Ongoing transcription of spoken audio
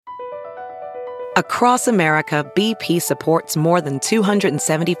Across America, BP supports more than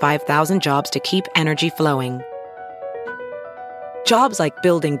 275,000 jobs to keep energy flowing. Jobs like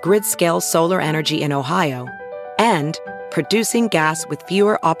building grid-scale solar energy in Ohio and producing gas with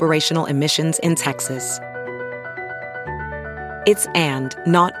fewer operational emissions in Texas. It's and,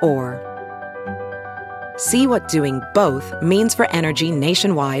 not or. See what doing both means for energy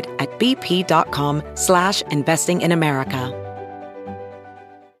nationwide at bp.com/investing in America.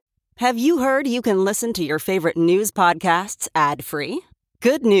 Have you heard you can listen to your favorite news podcasts ad-free?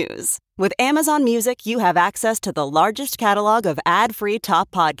 Good news. With Amazon Music, you have access to the largest catalog of ad-free top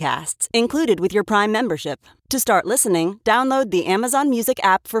podcasts included with your Prime membership. To start listening, download the Amazon Music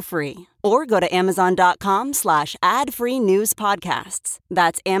app for free or go to amazon.com/ad-free news podcasts.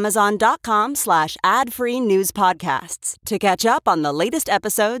 That's amazon.com/ad-free news podcasts to catch up on the latest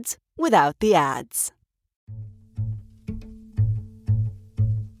episodes without the ads.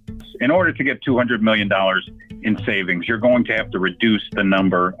 In order to get $200 million in savings, you're going to have to reduce the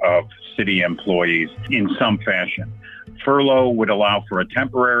number of city employees in some fashion. Furlough would allow for a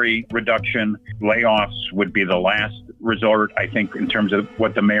temporary reduction. Layoffs would be the last resort, I think, in terms of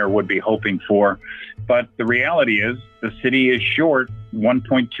what the mayor would be hoping for. But the reality is the city is short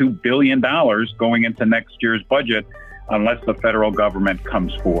 $1.2 billion going into next year's budget unless the federal government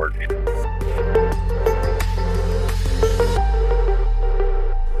comes forward.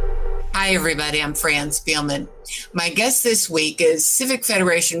 Hi, everybody. I'm Fran Spielman. My guest this week is Civic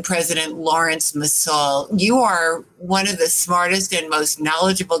Federation President Laurence Msall. You are one of the smartest and most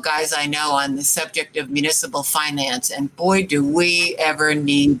knowledgeable guys I know on the subject of municipal finance, and boy, do we ever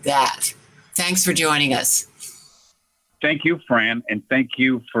need that. Thanks for joining us. Thank you, Fran, and thank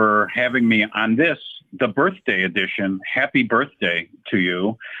you for having me on this, the birthday edition. Happy birthday to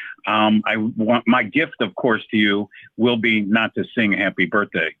you. My gift, of course, to you will be not to sing happy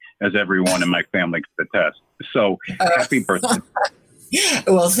birthday, as everyone in my family could attest. So happy birthday.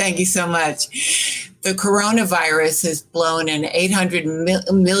 Well, thank you so much. The coronavirus has blown an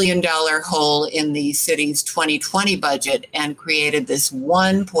 $800 million hole in the city's 2020 budget and created this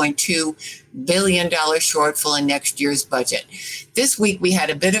 $1.2 billion shortfall in next year's budget. This week, we had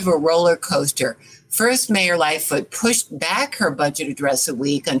a bit of a roller coaster. First, Mayor Lightfoot pushed back her budget address a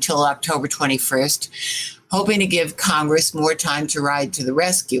week until October 21st, hoping to give Congress more time to ride to the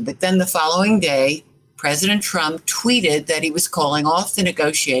rescue. But then the following day, President Trump tweeted that he was calling off the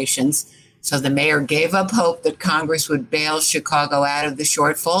negotiations. So the mayor gave up hope that Congress would bail Chicago out of the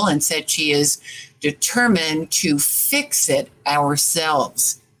shortfall and said she is determined to fix it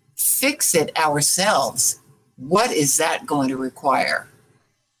ourselves. Fix it ourselves. What is that going to require?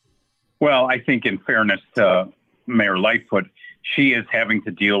 Well, I think in fairness to Mayor Lightfoot, she is having to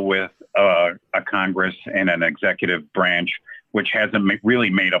deal with a Congress and an executive branch which hasn't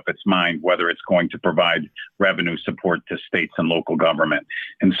really made up its mind whether it's going to provide revenue support to states and local government.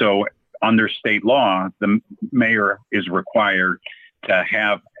 And so under state law, the mayor is required to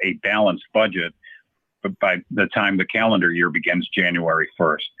have a balanced budget by the time the calendar year begins January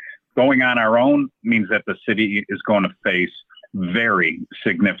 1st. Going on our own means that the city is going to face very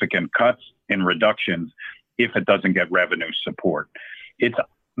significant cuts and reductions if it doesn't get revenue support. It's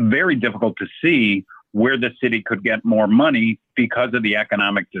very difficult to see where the city could get more money because of the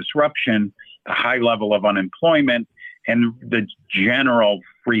economic disruption, the high level of unemployment, and the general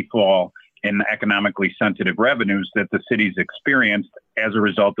free fall in economically sensitive revenues that the city's experienced as a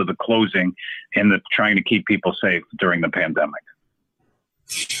result of the closing and the trying to keep people safe during the pandemic.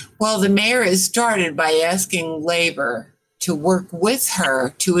 Well, the mayor has started by asking labor to work with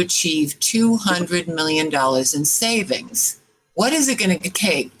her to achieve $200 million in savings. What is it going to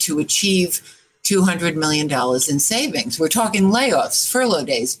take to achieve $200 million in savings? We're talking layoffs, furlough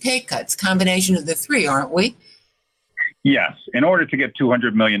days, pay cuts, combination of the three, aren't we? Yes. In order to get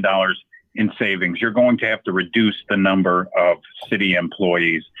 $200 million in savings, you're going to have to reduce the number of city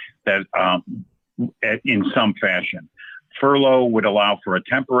employees that in some fashion. Furlough would allow for a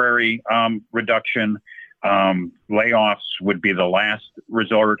temporary reduction. Layoffs would be the last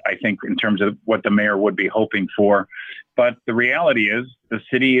resort, I think, in terms of what the mayor would be hoping for. But the reality is the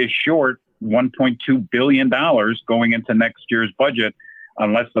city is short $1.2 billion going into next year's budget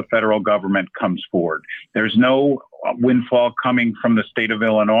unless the federal government comes forward. There's no windfall coming from the state of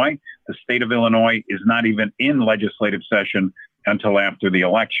Illinois. The state of Illinois is not even in legislative session until after the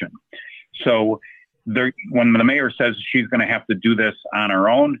election. So when the mayor says she's going to have to do this on her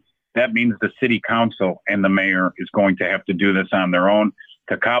own, that means the city council and the mayor is going to have to do this on their own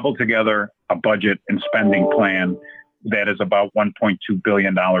to cobble together a budget and spending plan that is about $1.2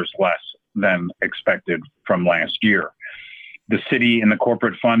 billion less than expected from last year. The city in the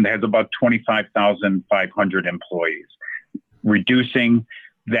corporate fund has about 25,500 employees. Reducing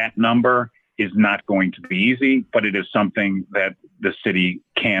that number is not going to be easy, but it is something that the city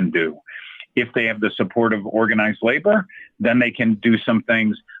can do. If they have the support of organized labor, then they can do some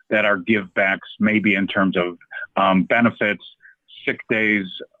things that are give backs, maybe in terms of benefits, sick days,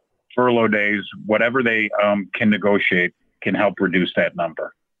 furlough days, whatever they can negotiate can help reduce that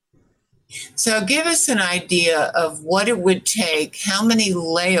number. So give us an idea of what it would take. How many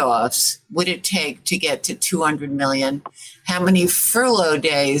layoffs would it take to get to 200 million? How many furlough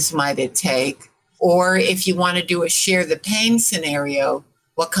days might it take? Or if you want to do a share the pain scenario,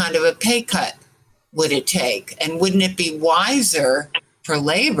 what kind of a pay cut would it take? And wouldn't it be wiser for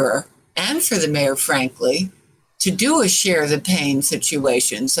labor and for the mayor, frankly, to do a share the pain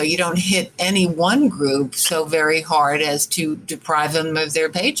situation so you don't hit any one group so very hard as to deprive them of their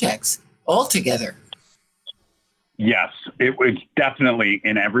paychecks altogether? Yes, it was definitely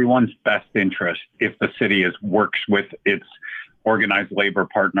in everyone's best interest if the city works with its organized labor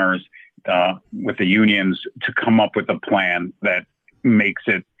partners, with the unions, to come up with a plan that makes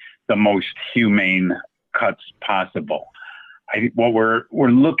it the most humane cuts possible. What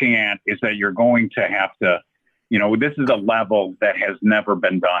we're looking at is that you're going to have to, this is a level that has never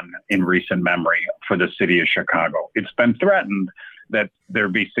been done in recent memory for the city of Chicago. It's been threatened that there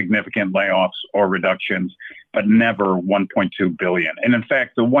be significant layoffs or reductions, but never 1.2 billion. And in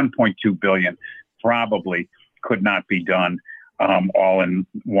fact, the 1.2 billion probably could not be done all in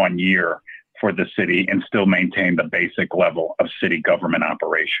 1 year for the city and still maintain the basic level of city government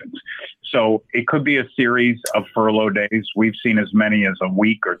operations. So it could be a series of furlough days. We've seen as many as a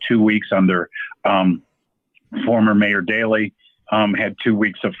week or 2 weeks under former Mayor Daley had 2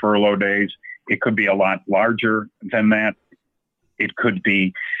 weeks of furlough days. It could be a lot larger than that. It could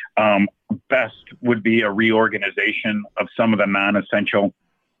be, best would be a reorganization of some of the non-essential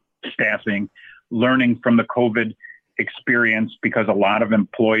staffing, learning from the COVID experience, because a lot of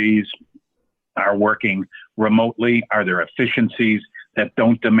employees are working remotely. Are there efficiencies that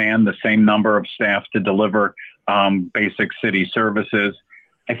don't demand the same number of staff to deliver basic city services?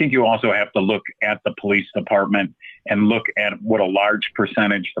 I think you also have to look at the police department and look at what a large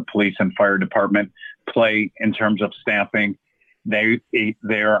percentage the police and fire department play in terms of staffing.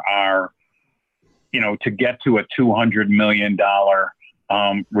 There are, to get to a $200 million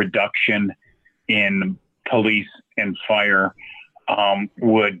reduction in police and fire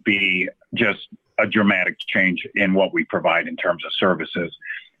would be just a dramatic change in what we provide in terms of services.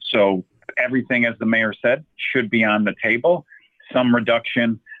 So everything, as the mayor said, should be on the table. Some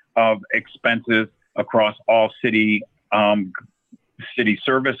reduction of expenses across all city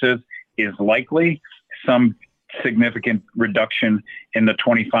services is likely. Some significant reduction in the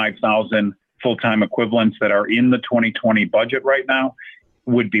 25,000 full-time equivalents that are in the 2020 budget right now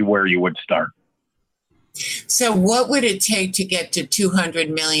would be where you would start. So what would it take to get to 200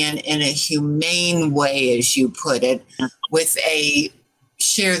 million in a humane way, as you put it, with a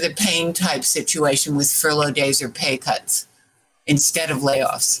share the pain type situation with furlough days or pay cuts instead of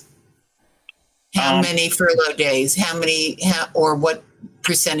layoffs? How many furlough days? Or what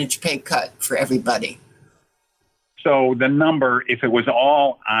percentage pay cut for everybody? So the number, if it was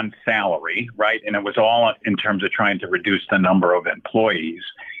all on salary, right, and it was all in terms of trying to reduce the number of employees,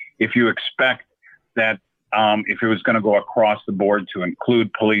 if you expect that if it was going to go across the board to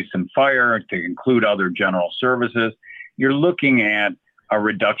include police and fire, to include other general services, you're looking at a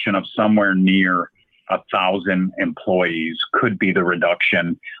reduction of somewhere near 1,000 employees could be the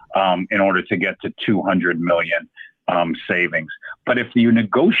reduction in order to get to 200 million savings. But if you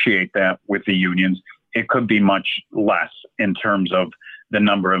negotiate that with the unions, it could be much less in terms of the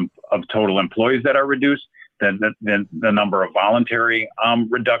number of total employees that are reduced, than the number of voluntary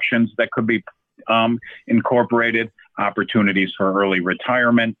reductions that could be incorporated, opportunities for early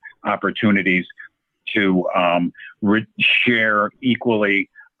retirement, opportunities to share equally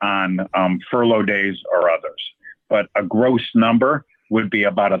on furlough days or others. But a gross number would be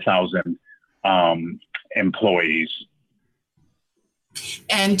about 1,000 employees.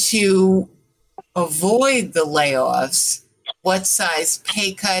 And to avoid the layoffs, what size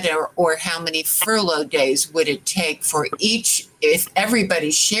pay cut or how many furlough days would it take for each, if everybody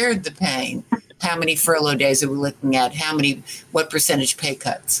shared the pain, how many furlough days are we looking at? What percentage pay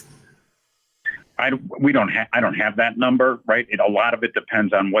cuts? I don't have that number, right? A lot of it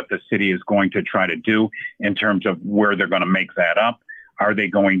depends on what the city is going to try to do in terms of where they're going to make that up. Are they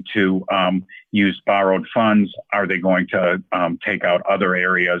going to use borrowed funds? Are they going to take out other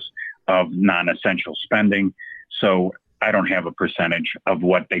areas of non-essential spending? So I don't have a percentage of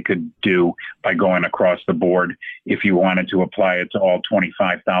what they could do by going across the board if you wanted to apply it to all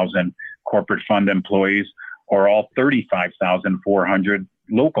 25,000 corporate fund employees or all 35,400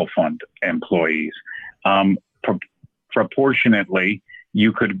 local fund employees. Proportionately,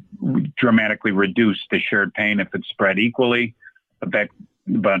 you could dramatically reduce the shared pain if it's spread equally. That's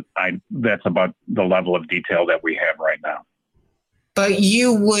about the level of detail that we have right now. But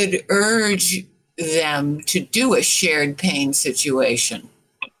you would urge them to do a shared pain situation.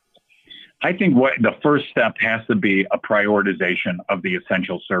 I think what the first step has to be a prioritization of the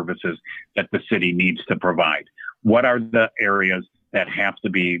essential services that the city needs to provide. What are the areas that have to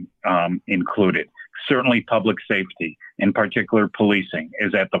be included? Certainly public safety, in particular policing,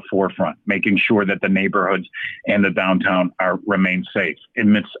 is at the forefront, making sure that the neighborhoods and the downtown remain safe,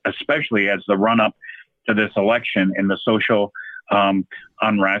 especially as the run-up to this election and the social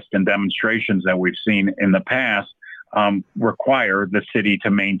unrest and demonstrations that we've seen in the past require the city to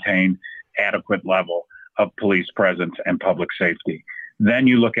maintain adequate level of police presence and public safety. Then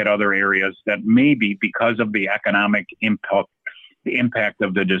you look at other areas that maybe because of the economic impact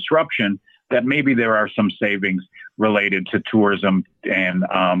of the disruption, that maybe there are some savings related to tourism and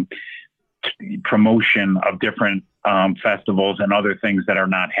promotion of different festivals and other things that are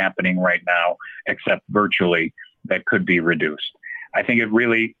not happening right now, except virtually, that could be reduced. I think it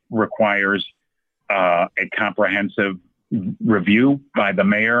really requires a comprehensive review by the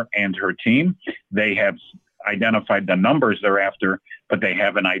mayor and her team. They have identified the numbers they're after, but they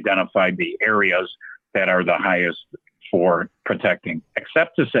haven't identified the areas that are the highest for protecting,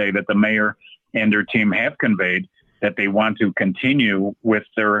 except to say that the mayor and their team have conveyed that they want to continue with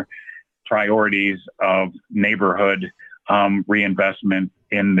their priorities of neighborhood reinvestment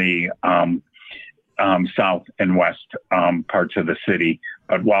in the south and west parts of the city,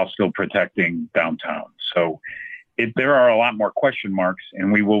 but while still protecting downtown. So there are a lot more question marks,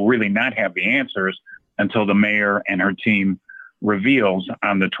 and we will really not have the answers until the mayor and her team reveals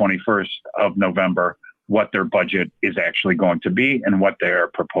on the 21st of November what their budget is actually going to be and what they are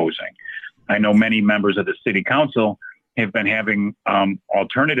proposing. I know many members of the city council have been having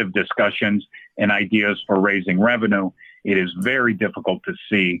alternative discussions and ideas for raising revenue. It is very difficult to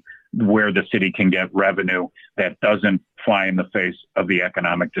see where the city can get revenue that doesn't fly in the face of the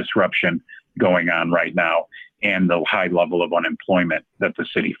economic disruption going on right now and the high level of unemployment that the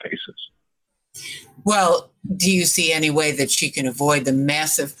city faces. Well, do you see any way that she can avoid the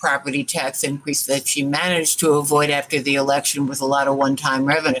massive property tax increase that she managed to avoid after the election with a lot of one-time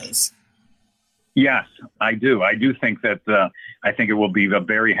revenues? Yes, I do. I do think that I think it will be a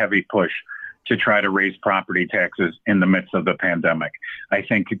very heavy push to try to raise property taxes in the midst of the pandemic. I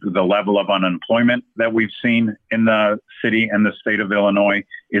think the level of unemployment that we've seen in the city and the state of Illinois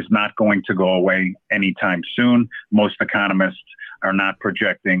is not going to go away anytime soon. Most economists are not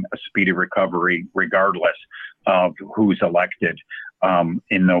projecting a speedy recovery regardless of who's elected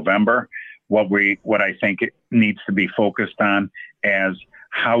in November. What I think it needs to be focused on is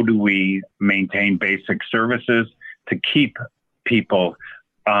how do we maintain basic services to keep people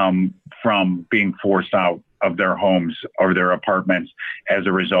from being forced out of their homes or their apartments as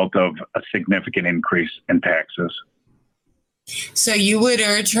a result of a significant increase in taxes. So you would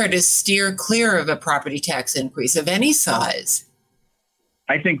urge her to steer clear of a property tax increase of any size?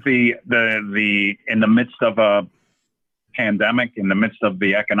 I think the in the midst of a pandemic, in the midst of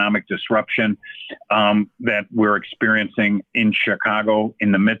the economic disruption that we're experiencing in Chicago,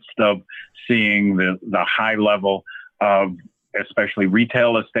 in the midst of seeing the high level of especially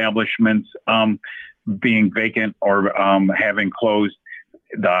retail establishments being vacant or having closed,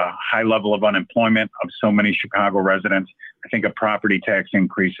 the high level of unemployment of so many Chicago residents, I think a property tax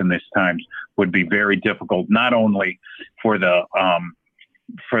increase in this times would be very difficult, not only for the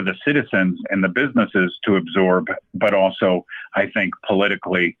citizens and the businesses to absorb, but also I think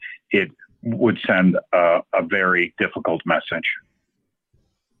politically it would send a very difficult message.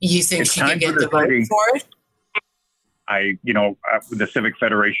 You think she can get the vote for it? The Civic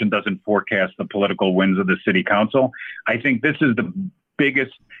Federation doesn't forecast the political wins of the city council. I think this is the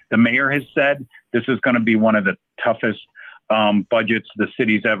biggest, the mayor has said, this is going to be one of the toughest budgets the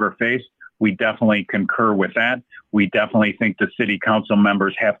city's ever faced. We definitely concur with that. We definitely think the city council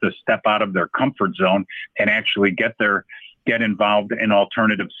members have to step out of their comfort zone and actually get involved in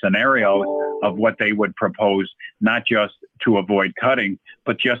alternative scenarios of what they would propose, not just to avoid cutting,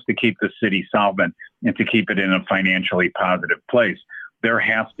 but just to keep the city solvent and to keep it in a financially positive place. There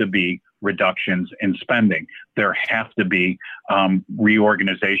have to be reductions in spending. There have to be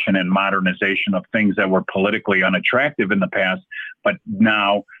reorganization and modernization of things that were politically unattractive in the past, but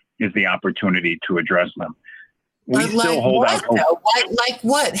now is the opportunity to address them. We still hold out hope. Like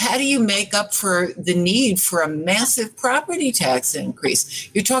what? How do you make up for the need for a massive property tax increase?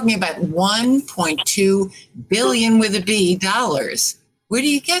 You're talking about $1.2 billion with a B dollars. Where do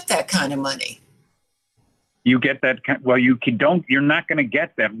you get that kind of money? You get that. Well, you're not going to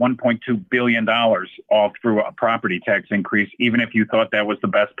get that $1.2 billion all through a property tax increase, even if you thought that was the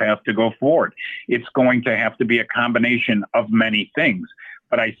best path to go forward. It's going to have to be a combination of many things.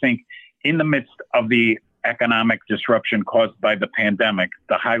 But I think in the midst of the economic disruption caused by the pandemic,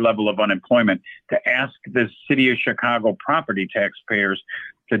 the high level of unemployment, to ask the city of Chicago property taxpayers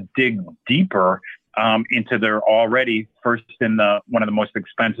to dig deeper into their already first in one of the most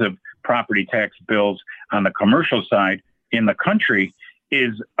expensive property tax bills on the commercial side in the country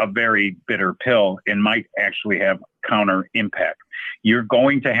is a very bitter pill and might actually have counter impact. You're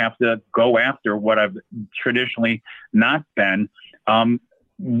going to have to go after what I've traditionally not been,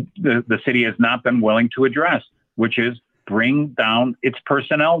 the city has not been willing to address, which is bring down its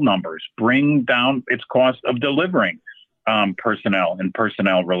personnel numbers, bring down its cost of delivering personnel and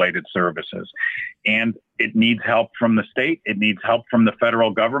personnel-related services. And it needs help from the state. It needs help from the federal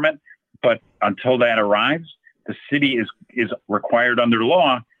government. But until that arrives, the city is required under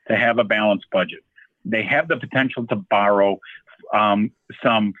law to have a balanced budget. They have the potential to borrow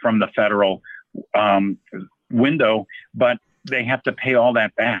some from the federal window, but they have to pay all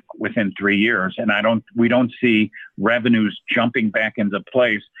that back within 3 years. And we don't see revenues jumping back into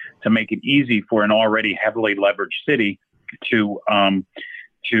place to make it easy for an already heavily leveraged city to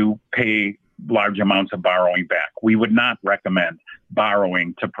pay large amounts of borrowing back. We would not recommend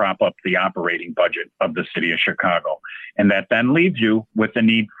borrowing to prop up the operating budget of the city of Chicago. And that then leaves you with the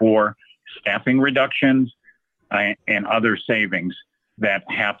need for staffing reductions and other savings that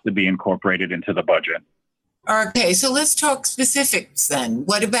have to be incorporated into the budget. Okay, so let's talk specifics then.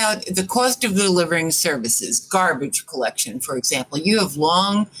 What about the cost of delivering services, garbage collection, for example? You have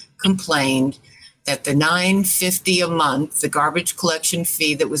long complained that the $9.50 a month, the garbage collection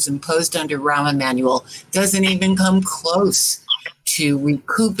fee that was imposed under Rahm Emanuel, doesn't even come close to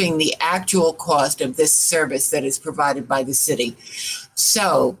recouping the actual cost of this service that is provided by the city.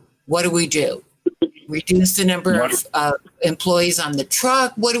 So what do? Reduce the number of employees on the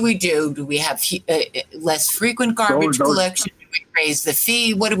truck? What do? Do we have less frequent garbage collection? Do we raise the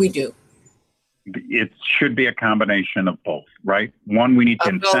fee? What do? It should be a combination of both, right? One, we need to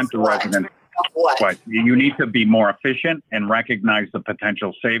incent the residents. What? You need to be more efficient and recognize the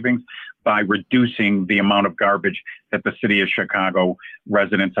potential savings by reducing the amount of garbage that the city of Chicago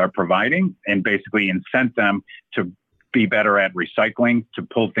residents are providing, and basically incent them to be better at recycling, to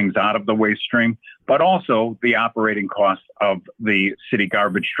pull things out of the waste stream, but also the operating costs of the city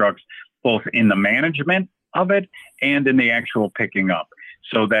garbage trucks, both in the management of it and in the actual picking up,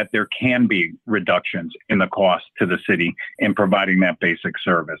 so that there can be reductions in the cost to the city in providing that basic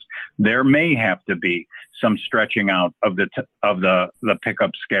service. There may have to be some stretching out of the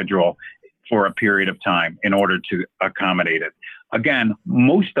pickup schedule for a period of time in order to accommodate it. Again,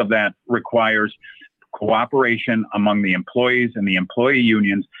 most of that requires cooperation among the employees and the employee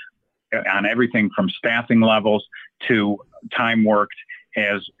unions on everything from staffing levels to time worked,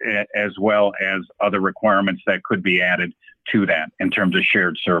 as well as other requirements that could be added to that in terms of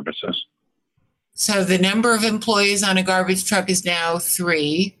shared services. So the number of employees on a garbage truck is now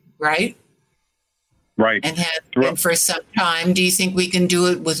 3, right? Right. And has been for some time. Do you think we can do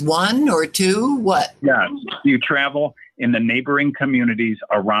it with 1 or 2? What? Yeah. You travel in the neighboring communities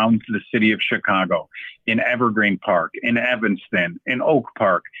around the city of Chicago, in Evergreen Park, in Evanston, in Oak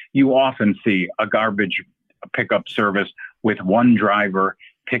Park, you often see a garbage pickup service with one driver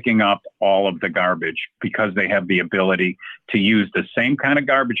picking up all of the garbage, because they have the ability to use the same kind of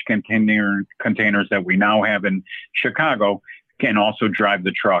garbage containers that we now have in Chicago, can also drive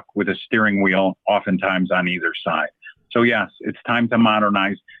the truck with a steering wheel, oftentimes on either side. So yes, it's time to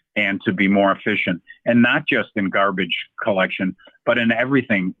modernize and to be more efficient, and not just in garbage collection, but in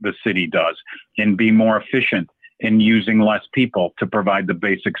everything the city does, and be more efficient in using less people to provide the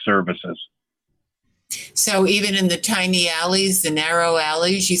basic services. So even in the tiny alleys, the narrow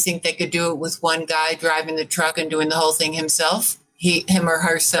alleys, you think they could do it with one guy driving the truck and doing the whole thing himself, him or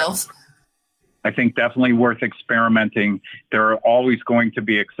herself? I think definitely worth experimenting. There are always going to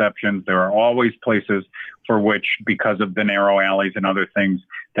be exceptions. There are always places for which, because of the narrow alleys and other things,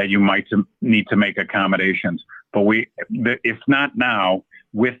 that you might need to make accommodations. But if not now,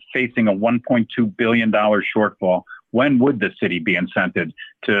 with facing a $1.2 billion shortfall, when would the city be incented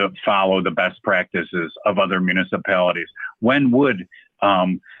to follow the best practices of other municipalities? When would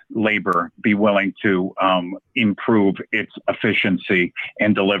labor be willing to improve its efficiency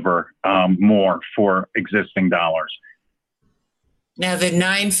and deliver more for existing dollars. Now, the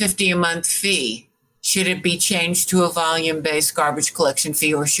 $9.50 a month fee, should it be changed to a volume-based garbage collection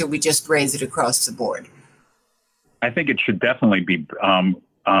fee, or should we just raise it across the board? I think it should definitely be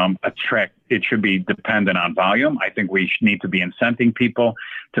it should be dependent on volume. I think we need to be incenting people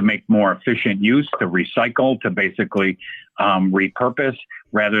to make more efficient use, to recycle, to basically repurpose,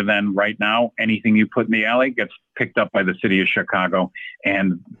 rather than right now, anything you put in the alley gets picked up by the city of Chicago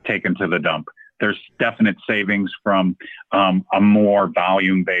and taken to the dump. There's definite savings from a more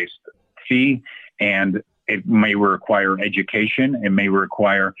volume-based fee, and it may require education. It may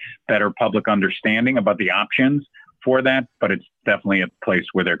require better public understanding about the options for that, but it's definitely a place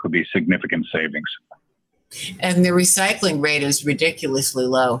where there could be significant savings. And the recycling rate is ridiculously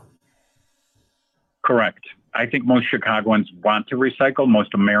low. Correct. I think most Chicagoans want to recycle.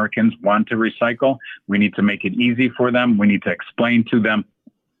 Most Americans want to recycle. We need to make it easy for them. We need to explain to them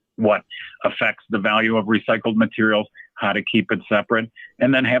what affects the value of recycled materials, how to keep it separate,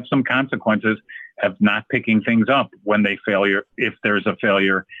 and then have some consequences of not picking things up when they failure, if there's a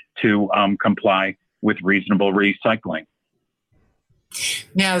failure to comply with reasonable recycling.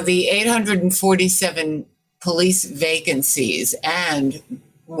 Now, the 847 police vacancies and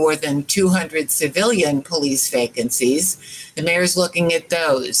more than 200 civilian police vacancies, the mayor's looking at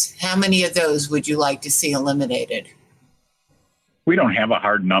those. How many of those would you like to see eliminated? We don't have a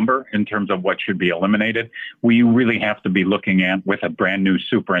hard number in terms of what should be eliminated. We really have to be looking at, with a brand new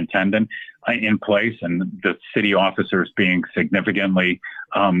superintendent in place and the city officers being significantly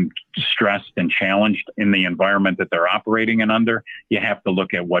stressed and challenged in the environment that they're operating in under, you have to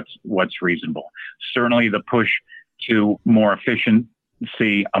look at what's reasonable. Certainly the push to more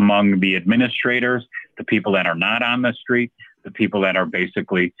efficiency among the administrators, the people that are not on the street, the people that are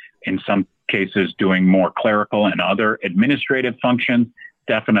basically, in some cases, doing more clerical and other administrative functions,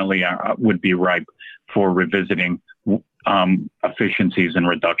 definitely would be ripe for revisiting efficiencies and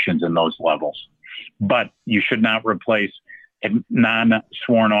reductions in those levels. But you should not replace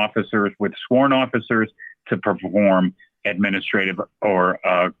non-sworn officers with sworn officers to perform administrative or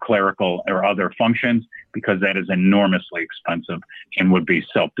clerical or other functions, because that is enormously expensive and would be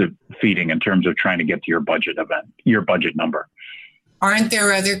self-defeating in terms of trying to get to your budget number. Aren't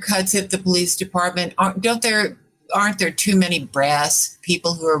there other cuts at the police department? Aren't there too many brass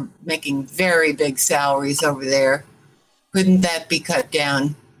people who are making very big salaries over there? Couldn't that be cut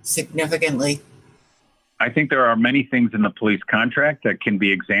down significantly? I think there are many things in the police contract that can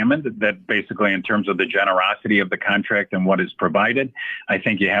be examined, that basically, in terms of the generosity of the contract and what is provided, I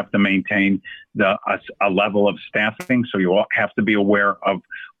think you have to maintain a level of staffing. So you all have to be aware of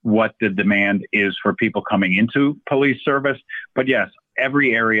what the demand is for people coming into police service. But yes,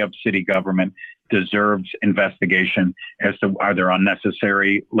 every area of city government deserves investigation as to, are there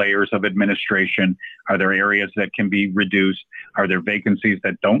unnecessary layers of administration? Are there areas that can be reduced? Are there vacancies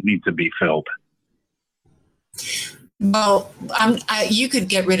that don't need to be filled? Well, you could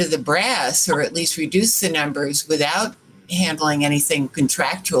get rid of the brass, or at least reduce the numbers, without handling anything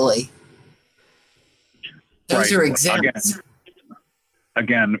contractually. Those are exempt.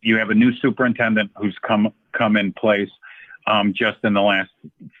 Again, you have a new superintendent who's come in place just in the last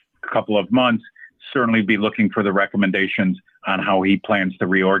couple of months. Certainly be looking for the recommendations on how he plans to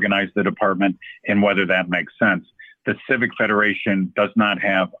reorganize the department and whether that makes sense. The Civic Federation does not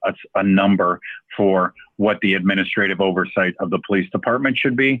have a number for what the administrative oversight of the police department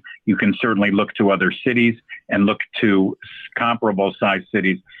should be. You can certainly look to other cities and look to comparable size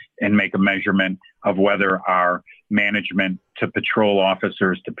cities and make a measurement of whether our management to patrol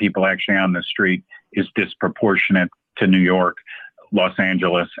officers to people actually on the street is disproportionate to New York, Los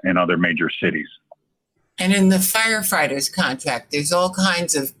Angeles, and other major cities. And in the firefighters contract, there's all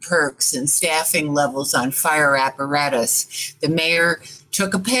kinds of perks and staffing levels on fire apparatus. The mayor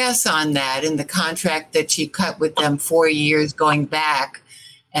took a pass on that in the contract that she cut with them 4 years going back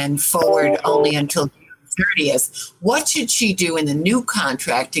and forward only until June 30th. What should she do in the new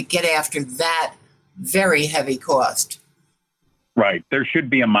contract to get after that very heavy cost? Right. There should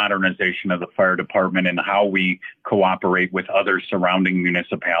be a modernization of the fire department and how we cooperate with other surrounding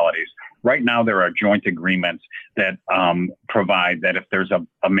municipalities. Right now, there are joint agreements that provide that if there's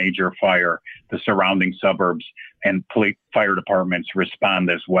a major fire, the surrounding suburbs and fire departments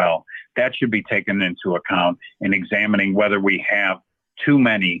respond as well. That should be taken into account in examining whether we have too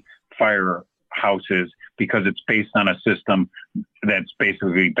many firehouses, because it's based on a system that's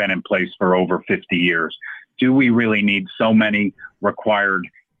basically been in place for over 50 years. Do we really need so many required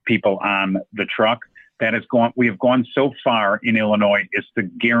people on the truck we have gone so far in Illinois is to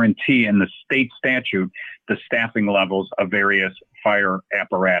guarantee in the state statute the staffing levels of various fire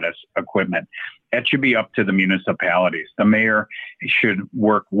apparatus equipment. That should be up to the municipalities. The mayor should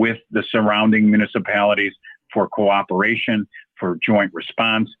work with the surrounding municipalities for cooperation, for joint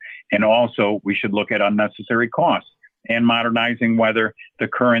response, and also we should look at unnecessary costs and modernizing whether the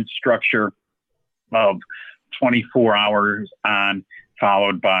current structure of 24 hours on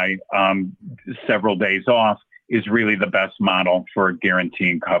followed by several days off is really the best model for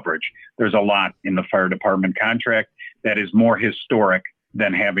guaranteeing coverage. There's a lot in the fire department contract that is more historic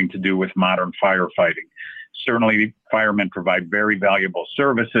than having to do with modern firefighting. Certainly, firemen provide very valuable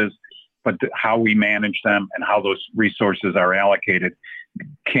services, but how we manage them and how those resources are allocated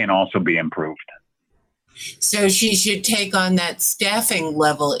can also be improved. So she should take on that staffing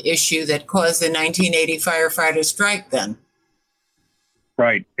level issue that caused the 1980 firefighter strike then.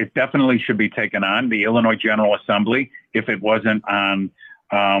 Right. It definitely should be taken on. The Illinois General Assembly, if it wasn't on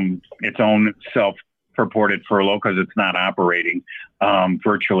its own self-purported furlough, because it's not operating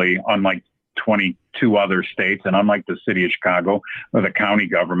virtually, unlike 22 other states, and unlike the city of Chicago or the county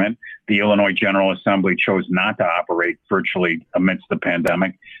government, the Illinois General Assembly chose not to operate virtually amidst the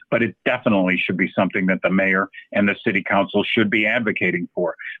pandemic. But it definitely should be something that the mayor and the city council should be advocating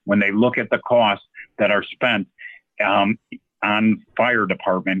for when they look at the costs that are spent on fire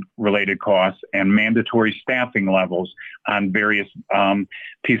department related costs and mandatory staffing levels on various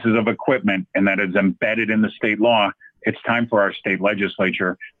pieces of equipment, and that is embedded in the state law. It's time for our state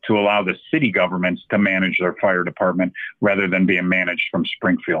legislature to allow the city governments to manage their fire department rather than being managed from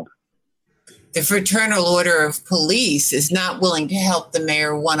Springfield. The Fraternal Order of Police is not willing to help the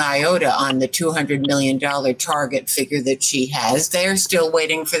mayor one iota on the $200 million target figure that she has. They're still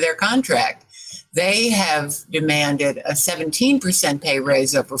waiting for their contract. They have demanded a 17% pay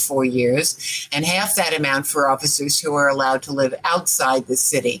raise over 4 years and half that amount for officers who are allowed to live outside the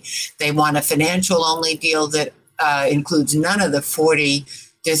city. They want a financial only deal that includes none of the 40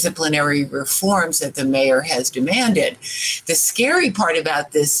 disciplinary reforms that the mayor has demanded. The scary part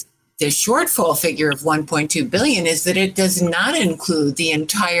about this shortfall figure of $1.2 billion is that it does not include the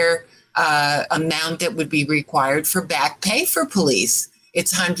entire amount that would be required for back pay for police.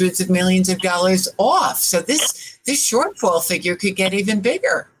 It's hundreds of millions of dollars off. So this shortfall figure could get even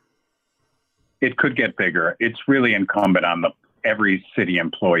bigger. It could get bigger. It's really incumbent on every city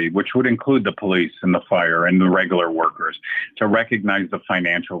employee, which would include the police and the fire and the regular workers, to recognize the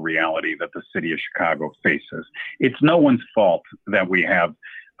financial reality that the city of Chicago faces. It's no one's fault that we have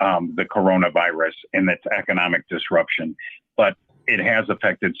the coronavirus and its economic disruption, but it has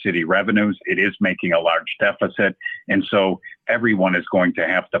affected city revenues. It is making a large deficit. And so everyone is going to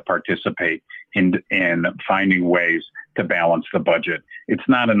have to participate in finding ways to balance the budget. It's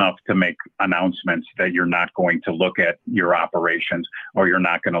not enough to make announcements that you're not going to look at your operations or you're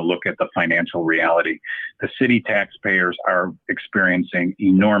not going to look at the financial reality. The city taxpayers are experiencing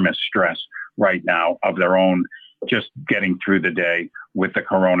enormous stress right now of their own, just getting through the day with the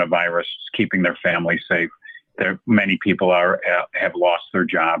coronavirus, keeping their family safe. Many people have lost their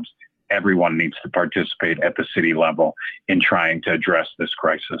jobs. Everyone needs to participate at the city level in trying to address this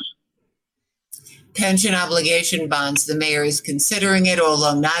crisis. Pension obligation bonds, the mayor is considering it,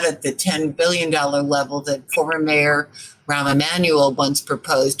 although not at the $10 billion level that former Mayor Rahm Emanuel once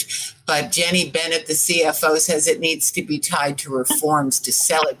proposed. But Jenny Bennett, the CFO, says it needs to be tied to reforms to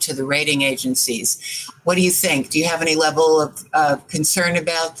sell it to the rating agencies. What do you think? Do you have any level of concern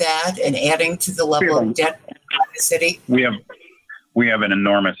about that and adding to the level of debt in the city? We have an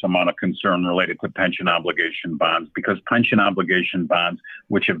enormous amount of concern related to pension obligation bonds, because pension obligation bonds,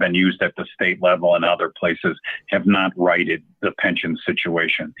 which have been used at the state level and other places, have not righted the pension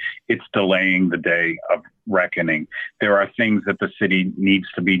situation. It's delaying the day of reckoning. There are things that the city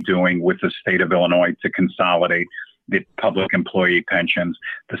needs to be doing with the state of Illinois to consolidate the public employee pensions.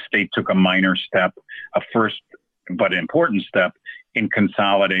 The state took a minor step, a first but important step, in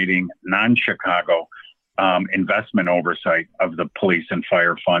consolidating non-Chicago investment oversight of the police and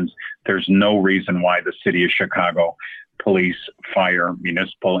fire funds. There's no reason why the city of Chicago police, fire,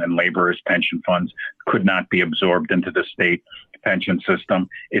 municipal, and laborers' pension funds could not be absorbed into the state pension system.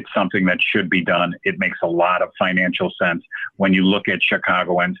 It's something that should be done. It makes a lot of financial sense when you look at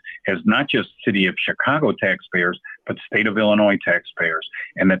Chicagoans as not just city of Chicago taxpayers, but state of Illinois taxpayers,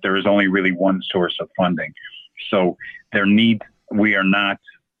 and that there is only really one source of funding. So we are not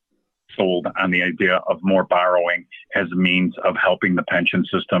sold on the idea of more borrowing as a means of helping the pension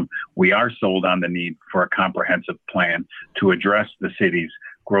system. We are sold on the need for a comprehensive plan to address the city's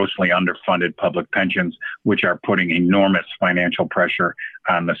grossly underfunded public pensions, which are putting enormous financial pressure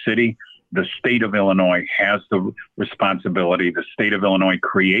on the city The state of Illinois has the responsibility. The state of Illinois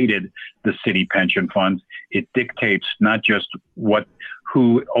created the city pension funds. It dictates not just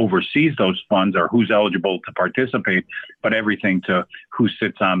who oversees those funds or who's eligible to participate, but everything to who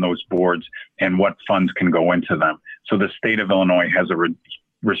sits on those boards and what funds can go into them. So the state of Illinois has a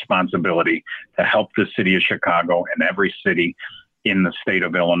responsibility to help the city of Chicago and every city in the state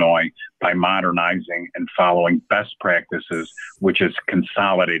of Illinois by modernizing and following best practices, which is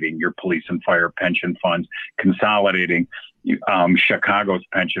consolidating your police and fire pension funds, consolidating Chicago's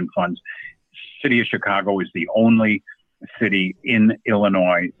pension funds. City of Chicago is the only city in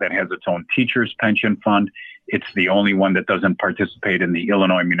Illinois that has its own teachers pension fund. It's the only one that doesn't participate in the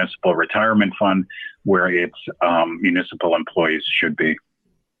Illinois Municipal Retirement Fund, where its municipal employees should be.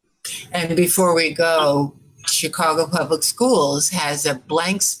 And before we go, Chicago Public Schools has a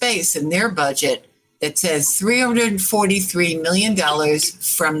blank space in their budget that says $343 million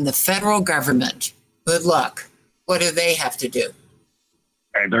from the federal government. Good luck. What do they have to do?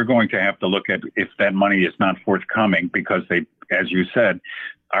 They're going to have to look at if that money is not forthcoming, because they, as you said,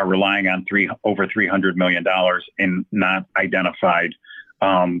 are relying on over $300 million in not identified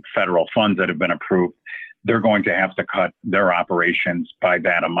federal funds that have been approved. They're going to have to cut their operations by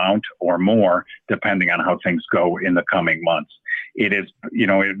that amount or more, depending on how things go in the coming months. It is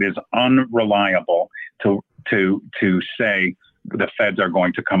unreliable to say the feds are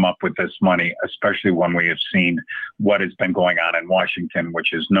going to come up with this money, especially when we have seen what has been going on in Washington,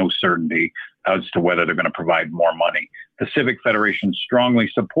 which is no certainty as to whether they're going to provide more money. The Civic Federation strongly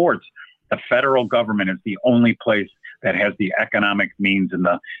supports the federal government is the only place that has the economic means and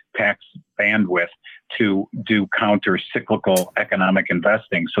the tax bandwidth to do counter-cyclical economic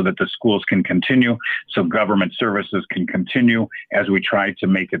investing so that the schools can continue, so government services can continue as we try to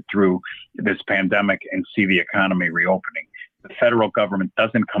make it through this pandemic and see the economy reopening. The federal government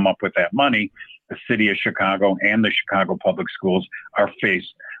doesn't come up with that money. The city of Chicago and the Chicago Public Schools are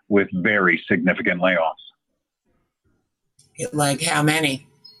faced with very significant layoffs. Like how many?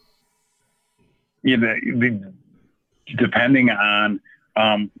 Depending on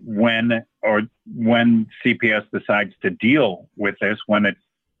when CPS decides to deal with this, when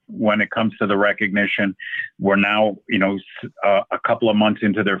it comes to the recognition, we're now, a couple of months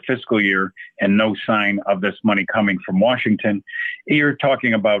into their fiscal year and no sign of this money coming from Washington. You're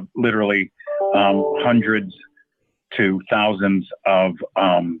talking about literally hundreds to thousands of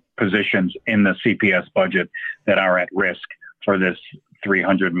positions in the CPS budget that are at risk for this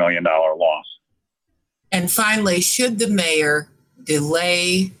 $300 million loss. And finally, should the mayor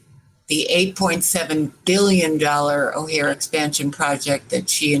delay the $8.7 billion O'Hare expansion project that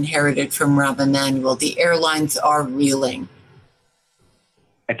she inherited from Rahm Emanuel? The airlines are reeling.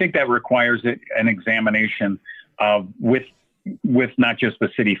 I think that requires an examination with not just the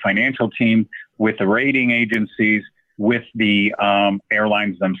city financial team, with the rating agencies, with the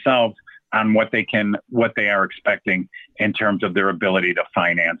airlines themselves on what they are expecting in terms of their ability to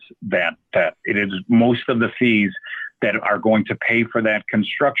finance that. It is most of the fees that are going to pay for that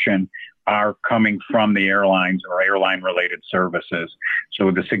construction are coming from the airlines or airline-related services.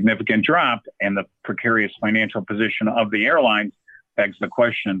 So the significant drop and the precarious financial position of the airlines begs the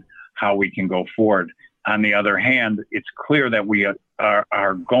question how we can go forward. On the other hand, it's clear that we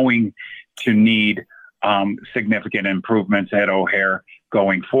are going to need significant improvements at O'Hare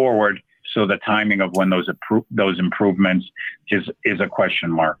going forward. So the timing of when those improvements is a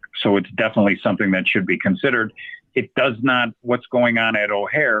question mark. So it's definitely something that should be considered. What's going on at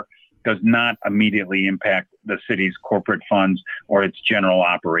O'Hare does not immediately impact the city's corporate funds or its general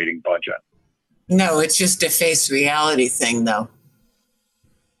operating budget. No, it's just a face reality thing, though.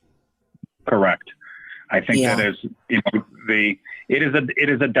 Correct. I think that is, it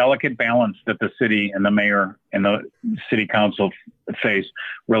is a delicate balance that the city and the mayor and the city council face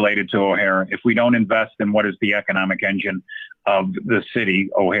related to O'Hare. If we don't invest in what is the economic engine of the city,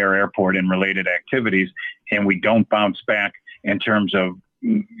 O'Hare Airport, and related activities, and we don't bounce back in terms of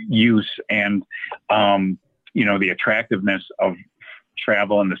use and, the attractiveness of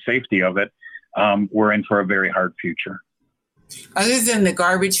travel and the safety of it, we're in for a very hard future. Other than the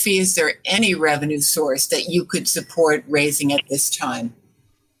garbage fee, is there any revenue source that you could support raising at this time?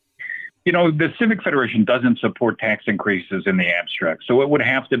 The Civic Federation doesn't support tax increases in the abstract. So it would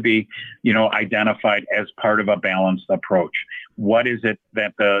have to be, identified as part of a balanced approach. What is it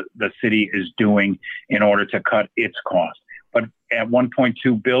that the city is doing in order to cut its costs? But at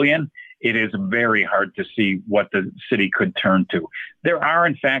 $1.2 billion, it is very hard to see what the city could turn to. There are,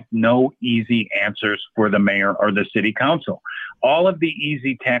 in fact, no easy answers for the mayor or the city council. All of the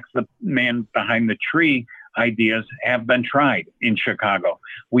easy tax the man behind the tree ideas have been tried in Chicago.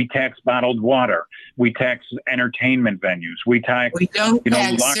 We tax bottled water. We tax entertainment venues. We tax, we don't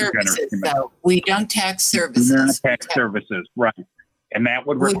tax large services, though. We don't tax services. We tax services, right. And that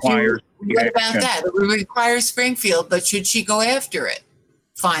would require... What about that? It would require Springfield, but should she go after it,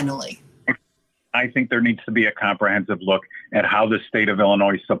 finally? I think there needs to be a comprehensive look at how the state of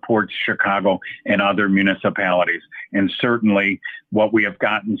Illinois supports Chicago and other municipalities. And certainly what we have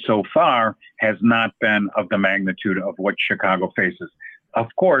gotten so far has not been of the magnitude of what Chicago faces. Of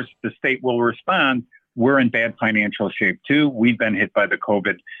course, the state will respond. We're in bad financial shape too. We've been hit by the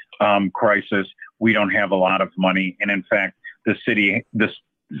COVID crisis. We don't have a lot of money. And in fact, the city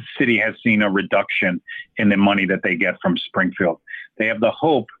has seen a reduction in the money that they get from Springfield. They have the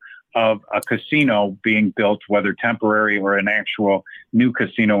hope of a casino being built, whether temporary or an actual new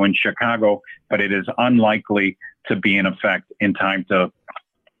casino in Chicago, but it is unlikely to be in effect in time to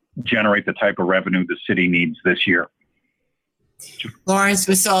generate the type of revenue the city needs this year. Laurence,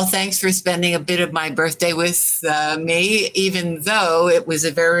 Msall, thanks for spending a bit of my birthday with me, even though it was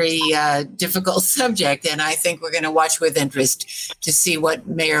a very difficult subject. And I think we're going to watch with interest to see what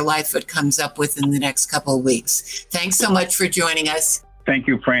Mayor Lightfoot comes up with in the next couple of weeks. Thanks so much for joining us. Thank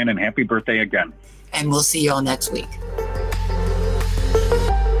you, Fran, and happy birthday again. And we'll see you all next week.